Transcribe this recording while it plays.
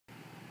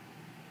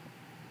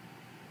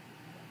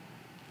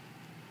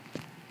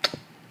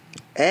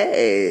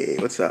Hey,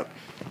 what's up?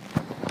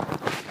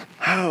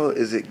 How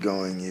is it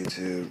going,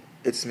 YouTube?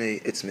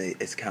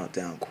 It's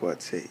Countdown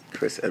Quartet,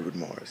 Chris Edward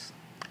Morris.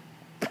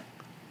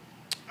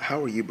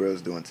 How are you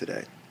bros doing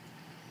today?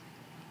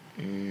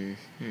 hmm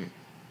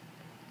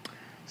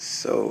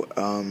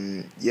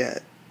yeah.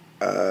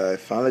 I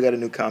finally got a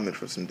new comment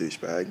from some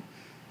douchebag.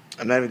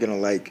 I'm not even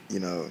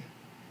gonna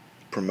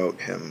promote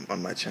him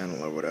on my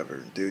channel or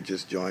whatever. Dude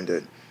just joined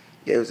it.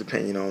 Gave his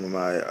opinion on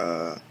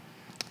my,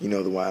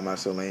 the Why Am I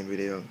So Lame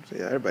video. So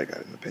yeah, everybody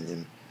got an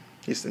opinion.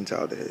 He's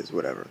entitled to his,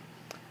 whatever.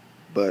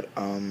 But,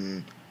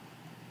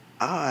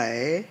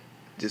 I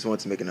just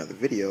want to make another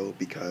video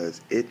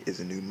because it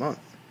is a new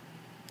month.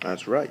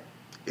 That's right.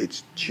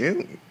 It's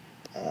June.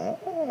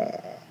 Oh,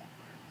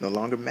 no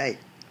longer May.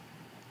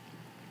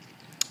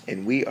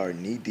 And we are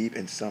knee deep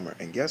in summer.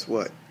 And guess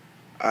what?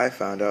 I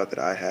found out that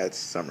I had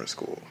summer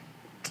school.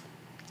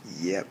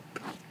 Yep.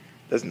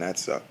 Doesn't that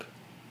suck?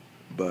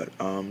 But,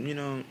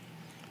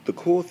 the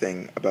cool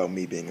thing about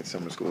me being in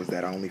summer school is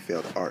that I only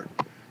failed art.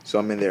 So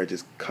I'm in there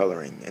just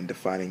coloring and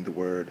defining the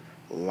word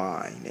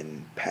line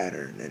and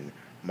pattern and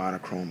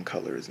monochrome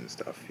colors and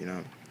stuff,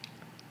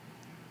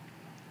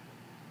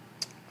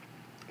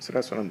 So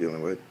that's what I'm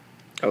dealing with.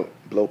 Oh,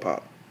 Blow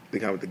Pop. The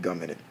kind with the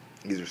gum in it.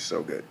 These are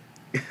so good.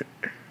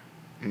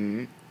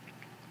 mm-hmm.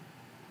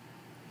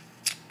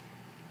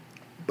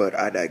 But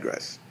I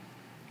digress.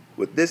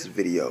 What this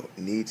video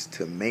needs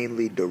to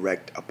mainly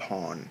direct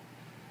upon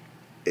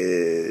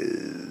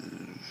is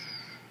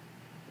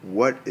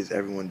what is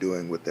everyone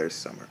doing with their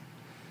summer?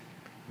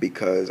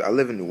 Because I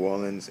live in New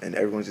Orleans and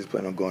everyone's just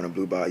planning on going to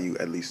Blue Bayou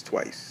at least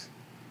twice.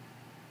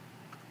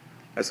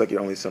 That's like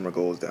your only summer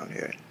goals down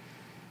here.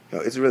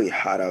 It's really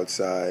hot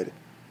outside.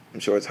 I'm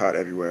sure it's hot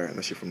everywhere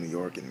unless you're from New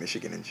York and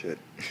Michigan and shit.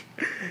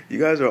 You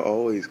guys are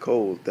always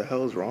cold. The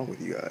hell's wrong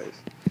with you guys?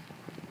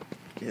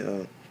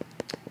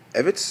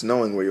 If it's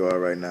snowing where you are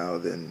right now,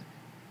 then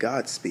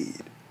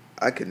Godspeed.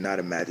 I could not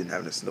imagine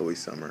having a snowy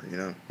summer,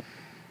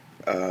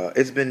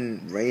 It's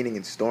been raining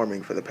and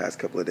storming for the past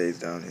couple of days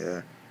down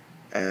here.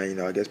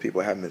 And, I guess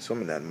people haven't been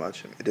swimming that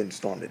much. It didn't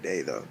storm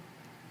today, though.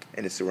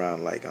 And it's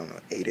around,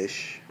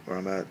 8-ish where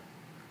I'm at.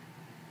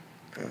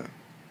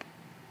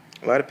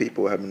 A lot of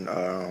people have been,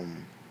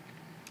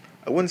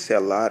 I wouldn't say a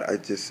lot,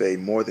 I'd just say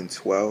more than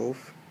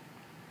 12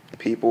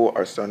 people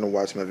are starting to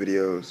watch my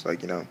videos.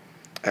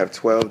 I have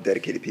 12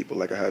 dedicated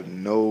people. I have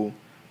no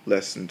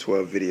less than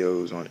 12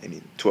 views on any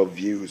of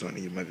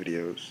my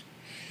videos.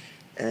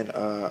 And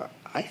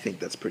I think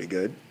that's pretty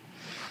good.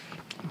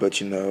 But,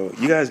 you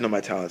guys know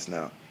my talents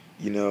now.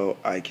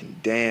 I can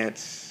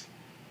dance,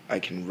 I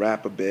can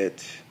rap a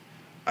bit,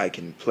 I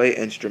can play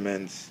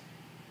instruments.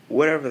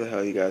 Whatever the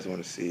hell you guys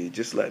want to see,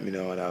 just let me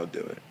know and I'll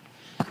do it.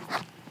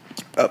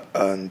 Up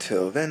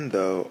until then,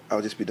 though,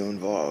 I'll just be doing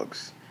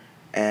vlogs.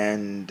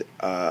 And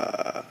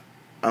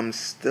I'm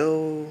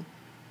still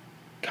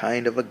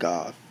kind of a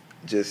goth,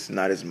 just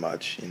not as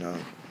much,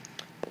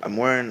 I'm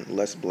wearing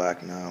less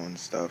black now and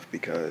stuff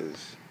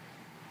because,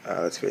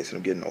 let's face it,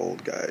 I'm getting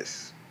old,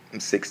 guys. I'm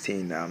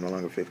 16 now, I'm no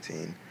longer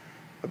 15.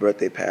 My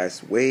birthday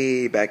passed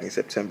way back in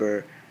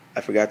September.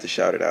 I forgot to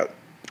shout it out,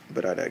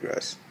 but I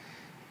digress.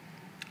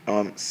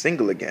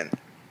 Single again.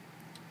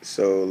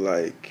 So,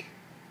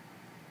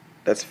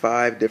 that's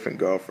 5 different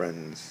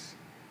girlfriends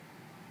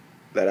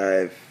that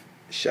I've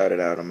shouted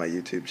out on my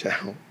YouTube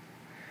channel.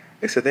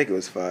 I think it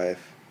was 5.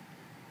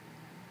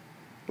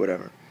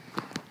 Whatever.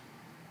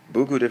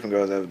 Buku different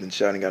girls I've been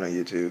shouting out on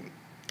YouTube,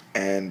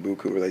 and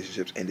buku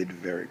relationships ended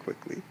very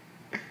quickly.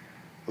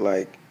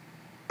 I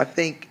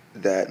think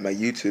that my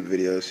YouTube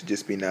videos should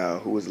just be now,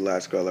 who was the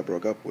last girl I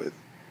broke up with?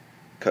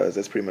 Because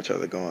that's pretty much how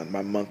they're going.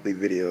 My monthly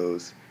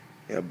videos,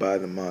 by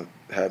the month,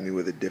 have me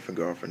with a different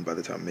girlfriend by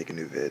the time I make a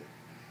new vid.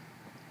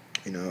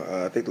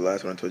 I think the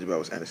last one I told you about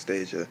was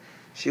Anastasia.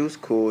 She was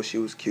cool, she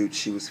was cute,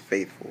 she was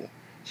faithful.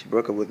 She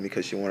broke up with me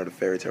because she wanted a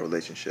fairy tale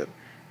relationship.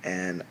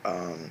 And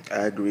I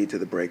agreed to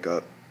the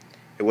breakup.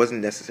 It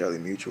wasn't necessarily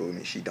mutual. I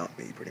mean, she dumped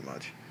me pretty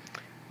much.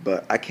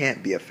 But I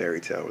can't be a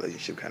fairy tale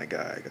relationship kind of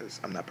guy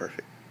because I'm not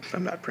perfect.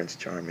 I'm not Prince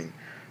Charming.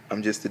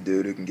 I'm just a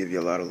dude who can give you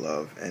a lot of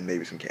love and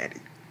maybe some candy.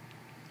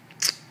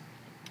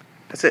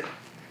 That's it.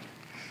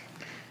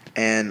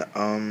 And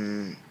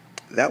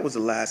that was the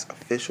last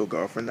official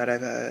girlfriend that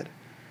I've had.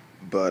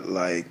 But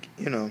I've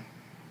been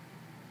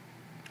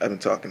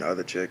talking to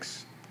other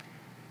chicks.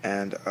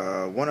 And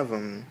one of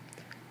them,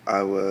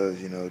 I was,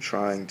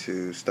 trying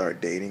to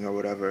start dating or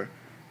whatever.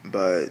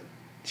 But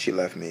she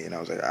left me and I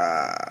was like,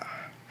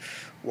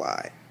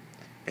 why?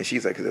 And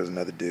she's like, because there was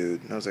another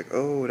dude. And I was like,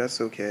 oh,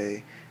 that's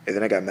okay. And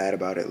then I got mad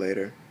about it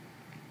later.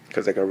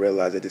 Because I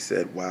realized I just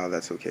said, wow,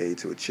 that's okay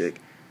to a chick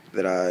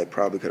that I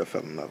probably could have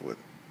fell in love with.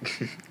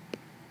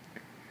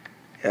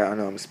 Yeah, I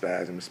know I'm a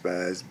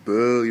spaz.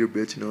 Boo, you're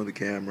bitching on the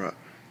camera.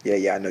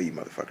 Yeah, I know you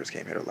motherfuckers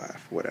came here to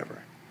laugh.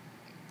 Whatever.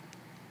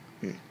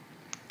 This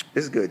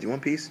is good. You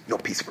want peace? No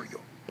peace for you.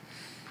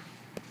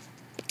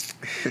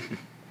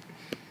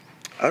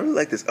 I really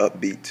like this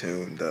upbeat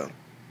tune, though.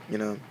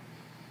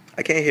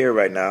 I can't hear it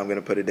right now. I'm going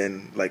to put it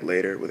in,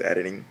 later with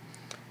editing.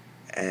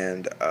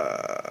 And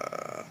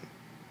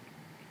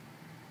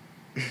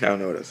I don't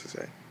know what else to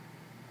say.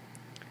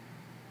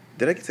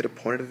 Did I get to the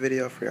point of the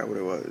video? I forgot what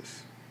it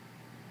was.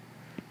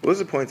 What was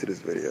the point to this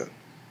video?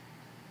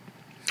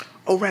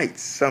 Oh, right,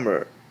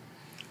 summer.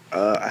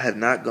 I have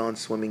not gone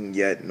swimming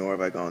yet, nor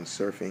have I gone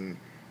surfing,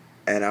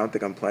 and I don't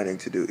think I'm planning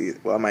to do either.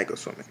 Well, I might go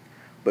swimming,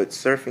 but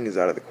surfing is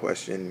out of the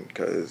question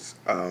because,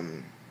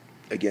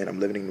 again, I'm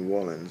living in New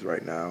Orleans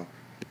right now,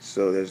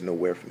 so there's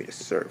nowhere for me to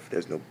surf.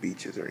 There's no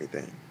beaches or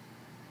anything.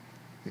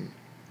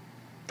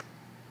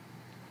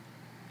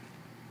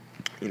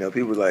 You know,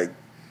 people like,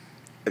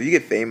 if you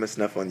get famous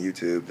enough on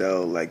YouTube,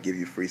 they'll like give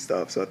you free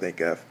stuff. So I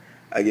think if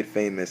I get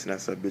famous and I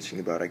start bitching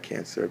about I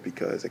can't surf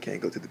because I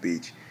can't go to the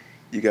beach,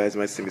 you guys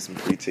might send me some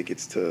free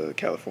tickets to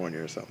California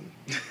or something.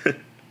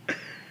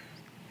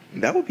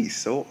 That would be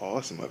so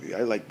awesome of you.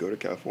 I'd like go to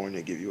California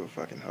and give you a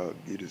fucking hug.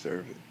 You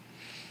deserve it.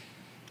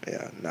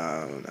 Yeah, no,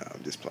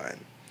 I'm just playing.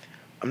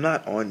 I'm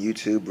not on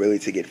YouTube really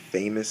to get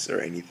famous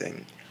or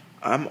anything.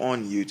 I'm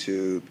on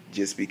YouTube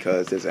just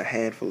because there's a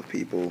handful of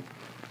people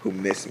who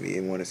miss me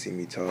and want to see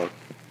me talk.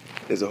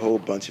 There's a whole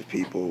bunch of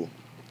people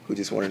who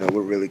just want to know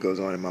what really goes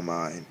on in my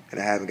mind, and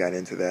I haven't gotten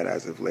into that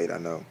as of late, I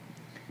know.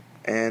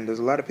 And there's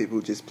a lot of people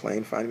who just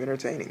plain find me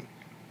entertaining,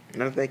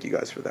 and I thank you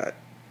guys for that.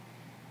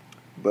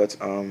 But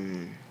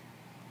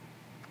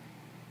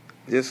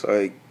just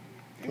like,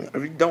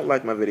 if you don't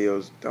like my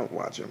videos, don't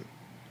watch them.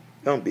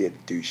 Don't be a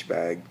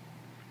douchebag,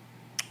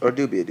 or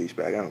do be a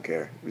douchebag. I don't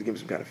care. Just give me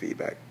some kind of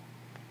feedback.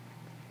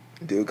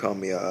 Dude called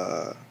me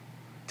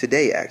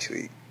today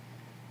actually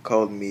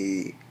called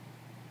me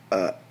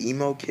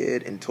emo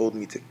kid and told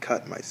me to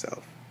cut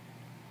myself.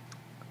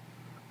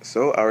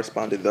 So I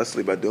responded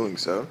thusly by doing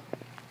so.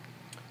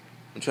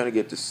 I'm trying to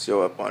get this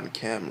show up on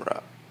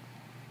camera.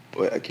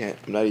 Wait, I can't.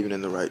 I'm not even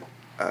in the right.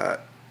 I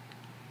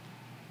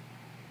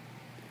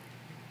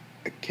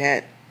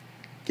can't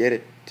get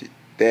it to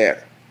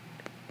there.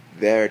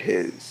 There it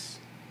is.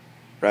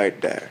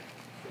 Right there.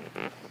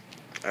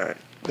 Alright.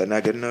 That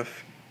not good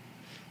enough?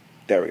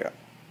 There we go.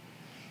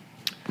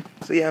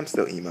 So yeah, I'm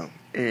still emo.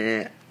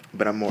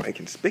 But I'm more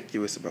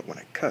inconspicuous about when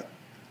I cut.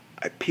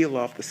 I peel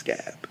off the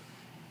scab.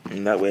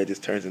 And that way it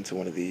just turns into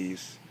one of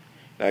these.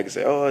 And I can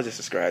say, oh, it's just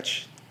a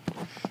scratch.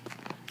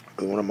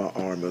 The one on my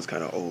arm was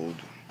kind of old.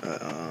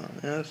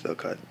 Yeah, it's still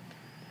cut.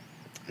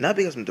 Not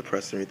because I'm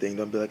depressed or anything.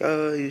 Don't be like,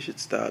 oh, you should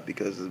stop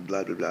because of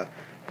blah, blah, blah.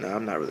 No,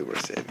 I'm not really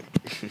worth saving.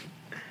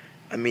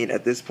 I mean,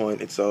 at this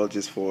point, it's all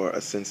just for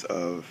a sense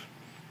of,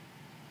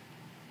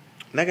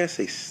 I'm not going to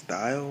say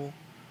style.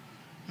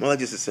 More like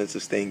just a sense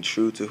of staying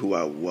true to who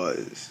I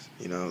was.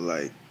 You know,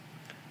 like,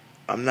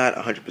 I'm not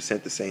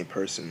 100% the same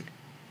person.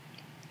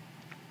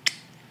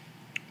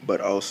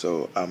 But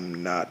also,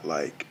 I'm not,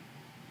 like,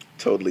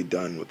 totally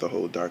done with the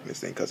whole darkness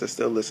thing. Because I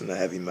still listen to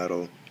heavy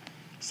metal.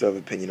 Still have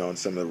an opinion on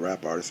some of the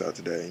rap artists out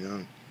today, you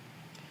know.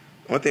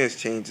 One thing that's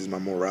changed is my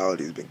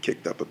morality has been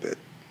kicked up a bit.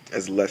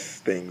 There's less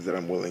things that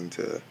I'm willing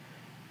to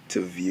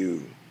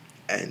view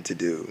and to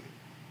do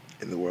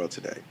in the world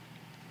today.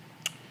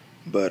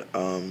 But,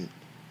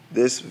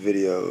 this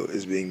video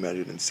is being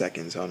measured in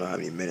seconds. I don't know how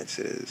many minutes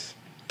it is.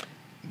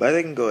 But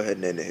I can go ahead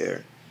and end it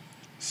here.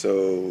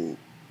 So,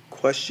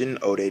 question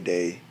Ode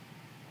Day.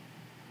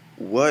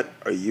 What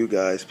are you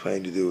guys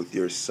planning to do with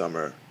your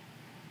summer?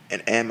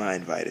 And am I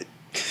invited?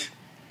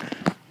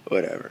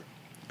 Whatever.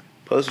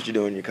 Post what you're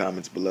doing in your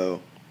comments below.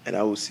 And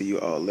I will see you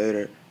all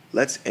later.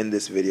 Let's end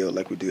this video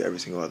like we do every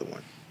single other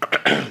one.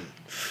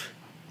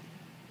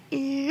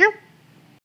 Yep.